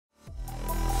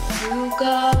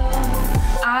go,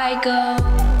 I go,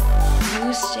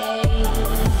 you stay,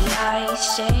 I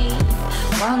stay.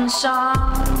 One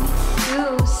song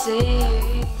to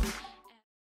sing.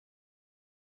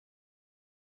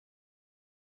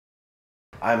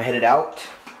 I'm headed out.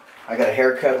 I got a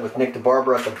haircut with Nick the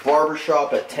Barber at the barber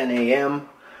shop at 10 a.m.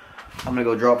 I'm gonna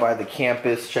go drop by the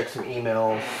campus, check some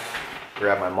emails,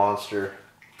 grab my Monster.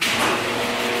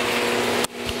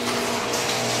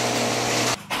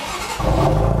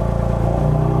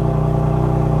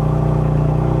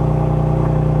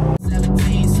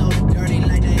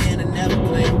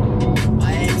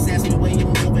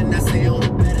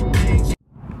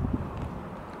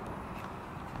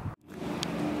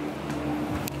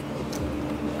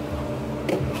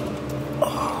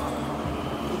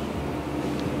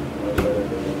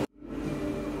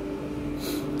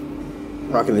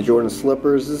 Rocking the Jordan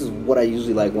slippers. This is what I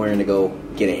usually like wearing to go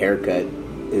get a haircut.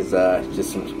 Is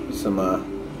just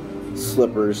some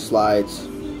slippers, slides.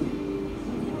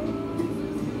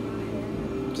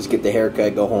 Just get the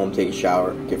haircut, go home, take a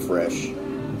shower, get fresh.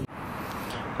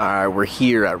 Alright, we're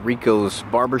here at Rico's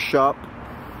Barbershop.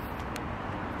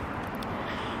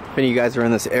 If any of you guys are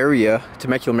in this area,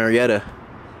 Temecula, Marietta,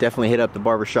 definitely hit up the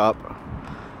barbershop.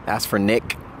 Ask for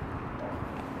Nick.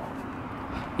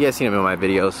 You guys seen him in my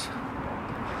videos.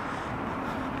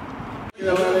 You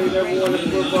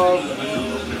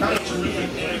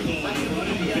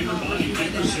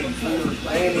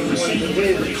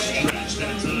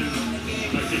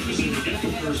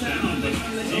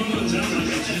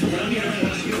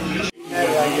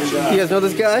guys know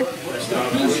this guy? What's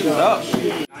up?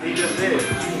 He just did.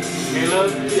 Hey,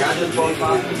 look. Yeah, I just posted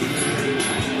on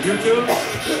YouTube?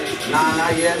 Nah,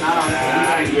 not yet. Not on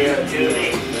that. Not yet,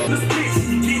 dude.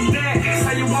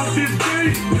 How you want this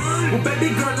thing? Well, baby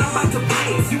girl, I'm about to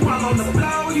blaze. You all on the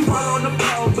floor, you all on the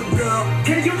floor. But girl,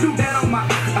 can you do that on my...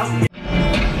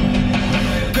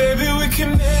 Baby, we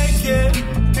can make it.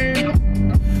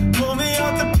 Pull me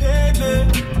out the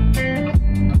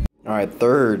pavement. Alright,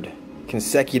 third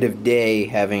consecutive day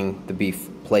having the beef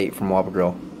plate from Whopper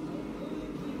Grill.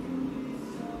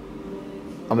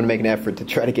 I'm gonna make an effort to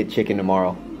try to get chicken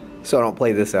tomorrow, so I don't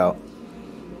play this out.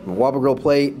 Whopper Grill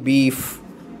plate, beef,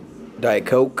 Diet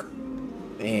Coke,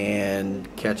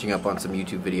 and catching up on some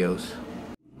YouTube videos.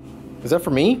 Is that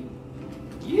for me?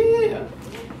 Yeah.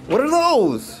 What are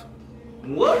those?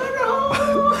 What are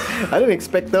those? I didn't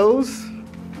expect those. I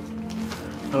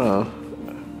don't know.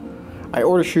 I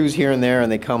order shoes here and there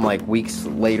and they come like weeks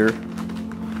later.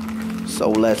 So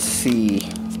let's see.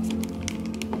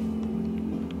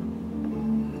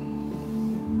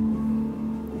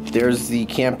 There's the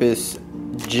campus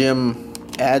gym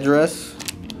address.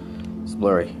 It's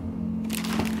blurry.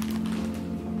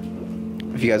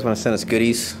 If you guys want to send us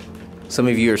goodies, some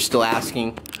of you are still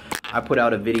asking. I put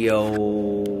out a video,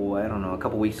 I don't know, a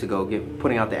couple weeks ago,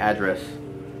 putting out the address.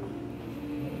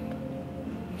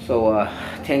 So,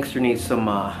 Tankster needs some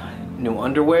new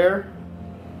underwear,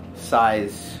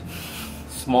 size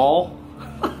small.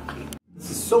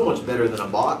 This is so much better than a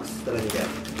box that I can get.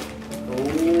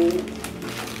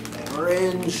 Oh,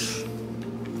 orange.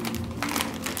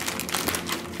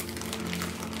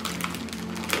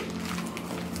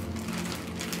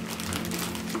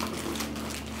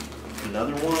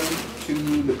 Another one to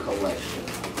the collection.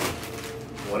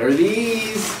 What are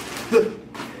these?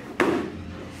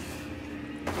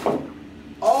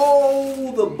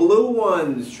 Oh, the blue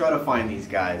ones. Try to find these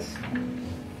guys.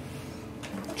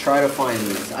 Try to find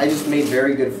these. I just made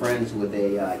very good friends with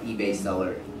a eBay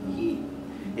seller.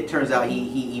 It turns out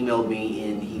he emailed me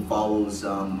and he follows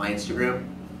my Instagram,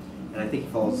 and I think he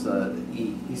follows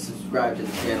he subscribed to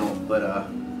the channel, but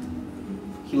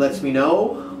he lets me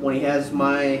know when he has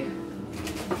my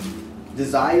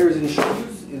desires and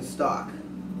shoes in stock.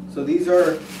 So these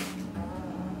are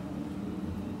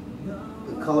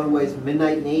the colorways: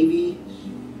 Midnight Navy,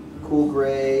 Cool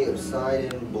Gray,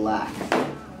 Obsidian, Black.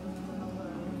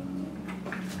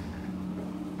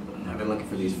 I've been looking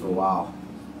for these for a while.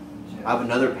 I have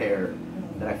another pair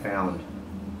that I found,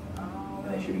 and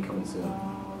they should be coming soon.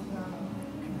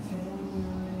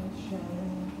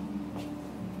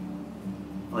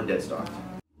 On dead stock.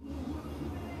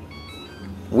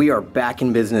 We are back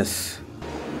in business.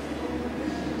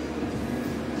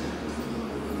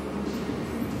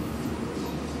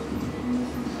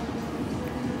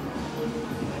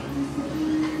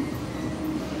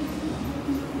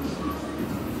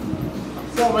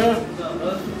 What's up, man? What's up,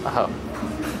 bud? Oh.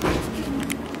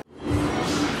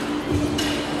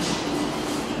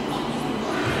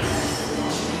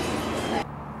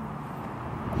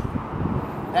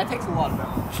 That takes a lot of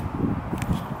balance.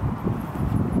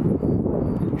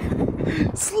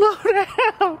 Slow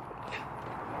down.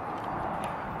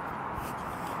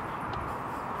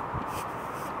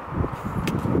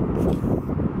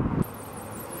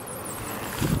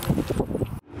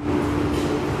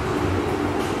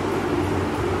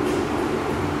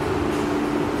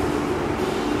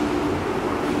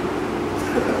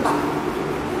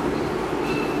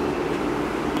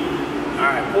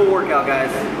 Alright, full workout,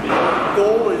 guys.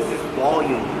 Goal is just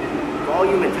volume.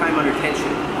 Volume and time under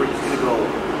tension. We're just gonna go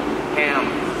ham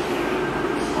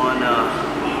on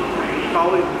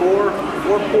probably four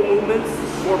pull movements,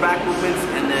 4 back movements,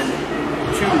 and then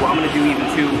 2, I'm gonna do even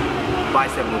 2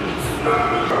 bicep movements.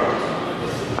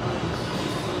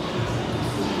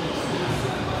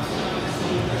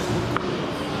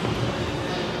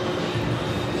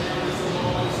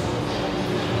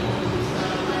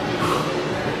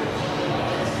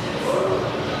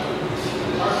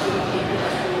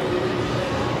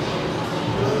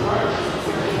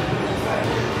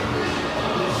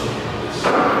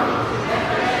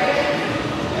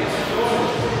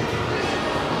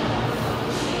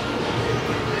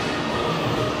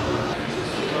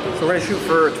 So we're gonna shoot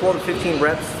for 12 to 15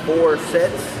 reps, 4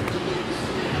 sets.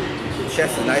 The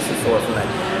chest is nice and sore from that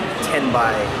 10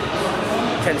 by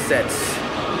 10 sets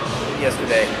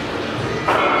yesterday.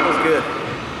 Feels good.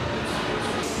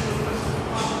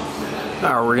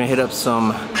 All right, we're gonna hit up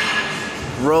some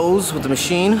rows with the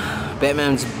machine.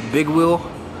 Batman's big wheel.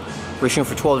 We're shooting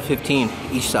for 12 to 15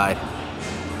 each side.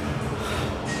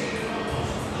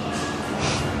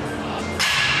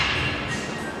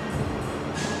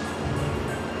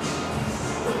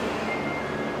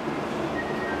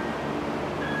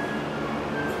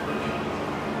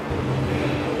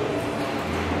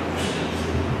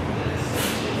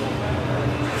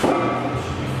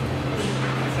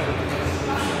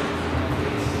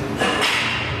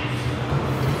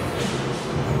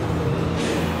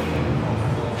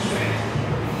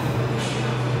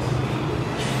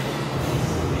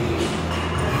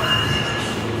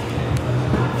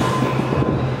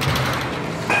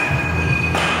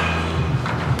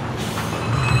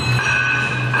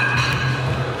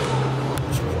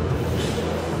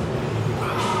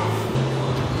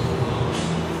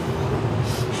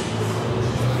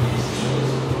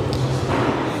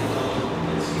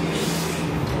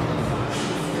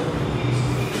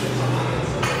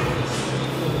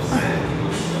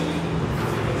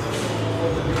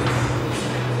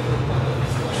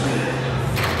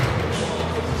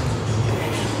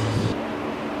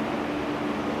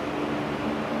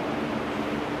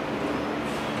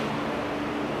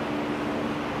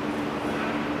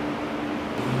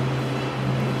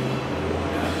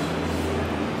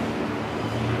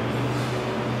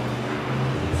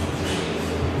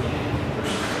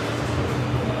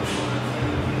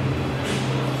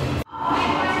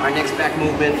 Our next back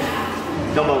movement,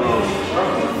 dumbbell rows.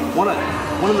 One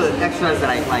of the exercises that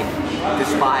I like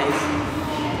despise.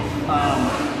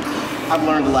 I've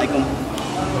learned to like them.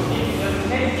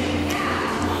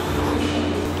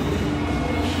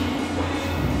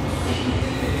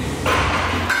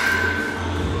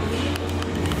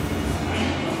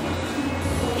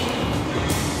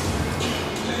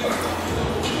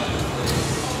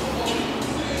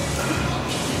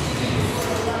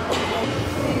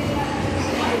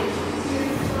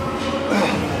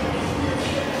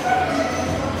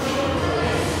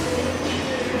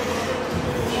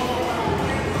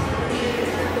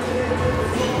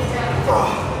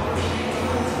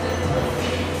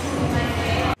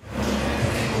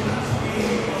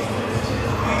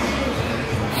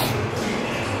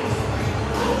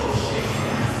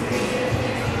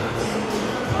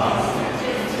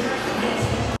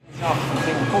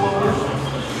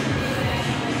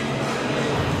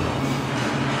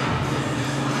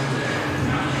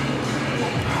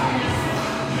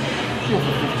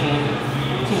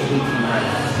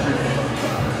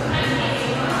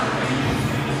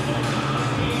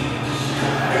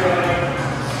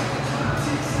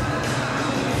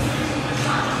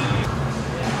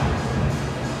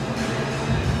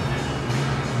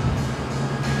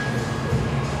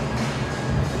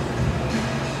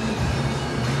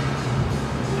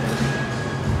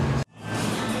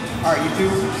 All right, you do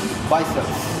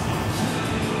biceps.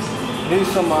 Do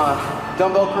some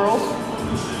dumbbell curls.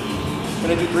 We're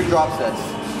gonna do 3 drop sets.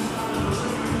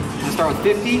 We're gonna start with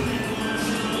 50,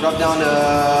 drop down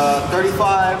to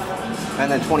 35,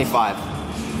 and then 25.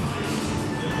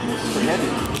 Pretty heavy.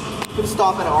 We'll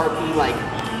stop at an RP like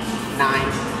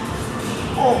 9.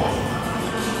 Oh.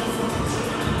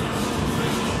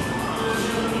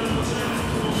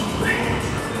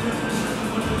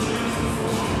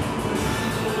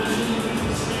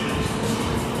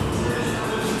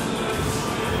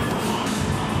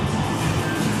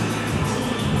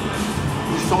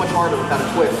 much harder without a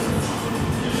twist.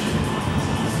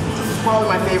 This is probably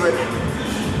my favorite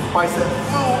bicep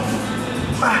move.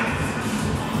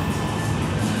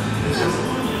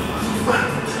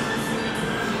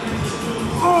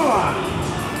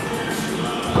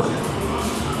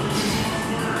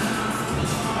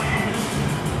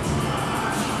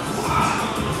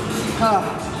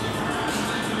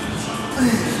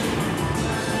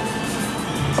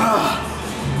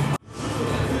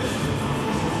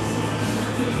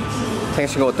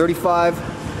 Thanks for going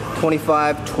 35,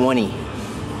 25, 20.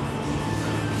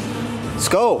 Let's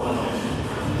go.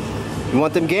 You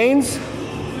want them gains?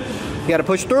 You gotta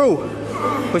push through.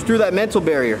 Push through that mental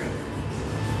barrier.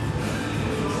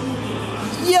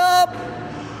 Yup.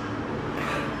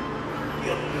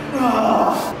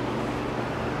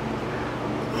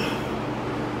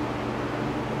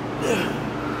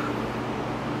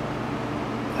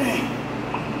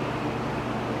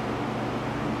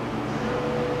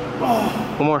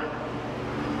 One more.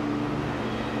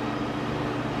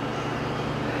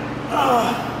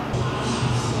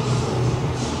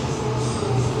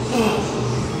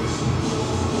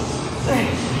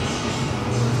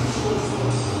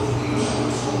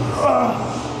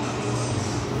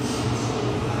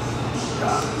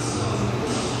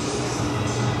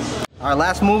 Our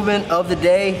last movement of the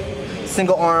day,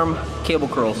 single arm cable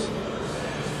curls.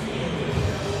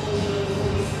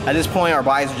 At this point, our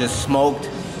bodies are just smoked.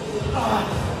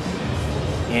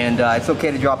 And it's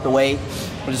okay to drop the weight.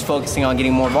 We're just focusing on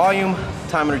getting more volume,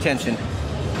 time, and retention.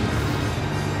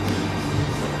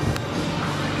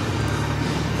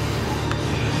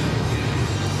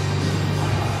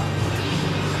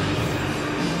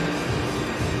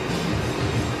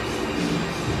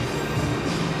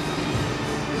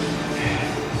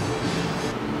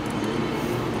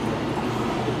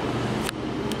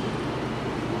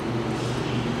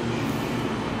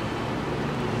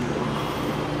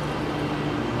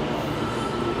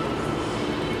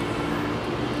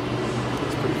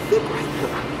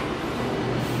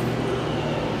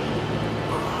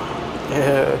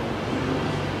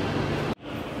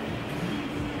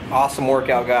 Awesome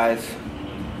workout, guys.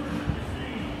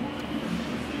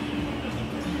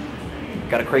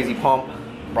 Got a crazy pump,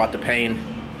 brought the pain.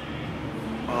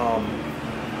 Kind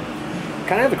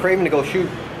of have the craving to go shoot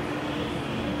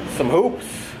some hoops.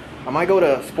 I might go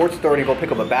to Sports Authority and go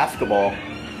pick up a basketball.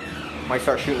 Might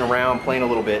start shooting around, playing a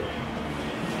little bit.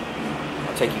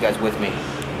 I'll take you guys with me.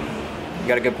 You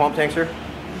got a good pump, Tankster?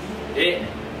 Yeah.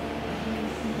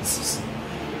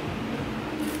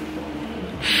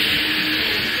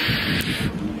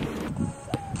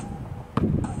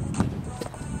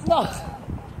 No.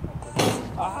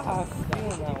 Ah, that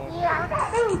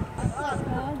one.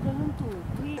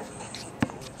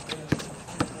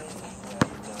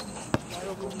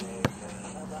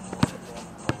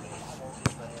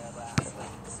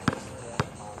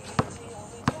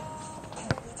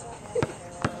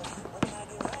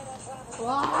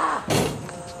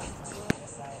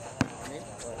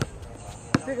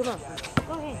 Pick him up.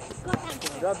 Go ahead. Go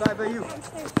ahead. Drop back by you.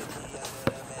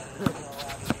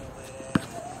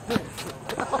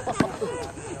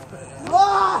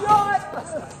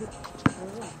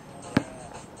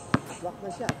 Block my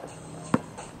shot.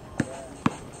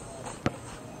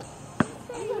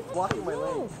 Blocking my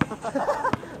leg.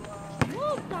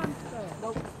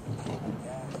 Nope.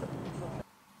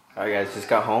 Alright guys, just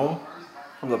got home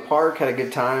from the park, had a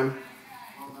good time.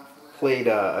 Played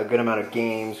a good amount of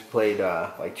games, played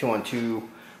like 2-on-2,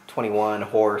 21,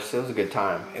 horse. It was a good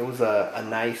time. It was a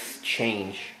nice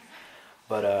change.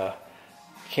 But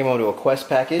came on to a quest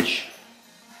package.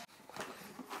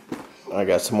 I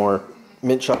got some more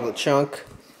mint chocolate chunk,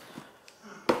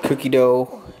 cookie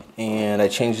dough, and I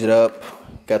changed it up.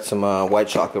 Got some white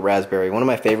chocolate raspberry. One of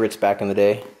my favorites back in the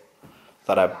day.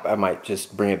 Thought I might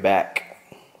just bring it back.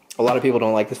 A lot of people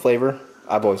don't like this flavor.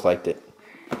 I've always liked it.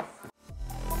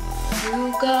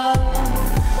 You go,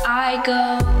 I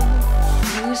go,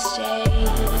 you stay,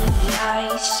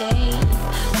 I say,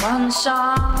 one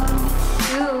song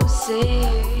to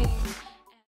sing.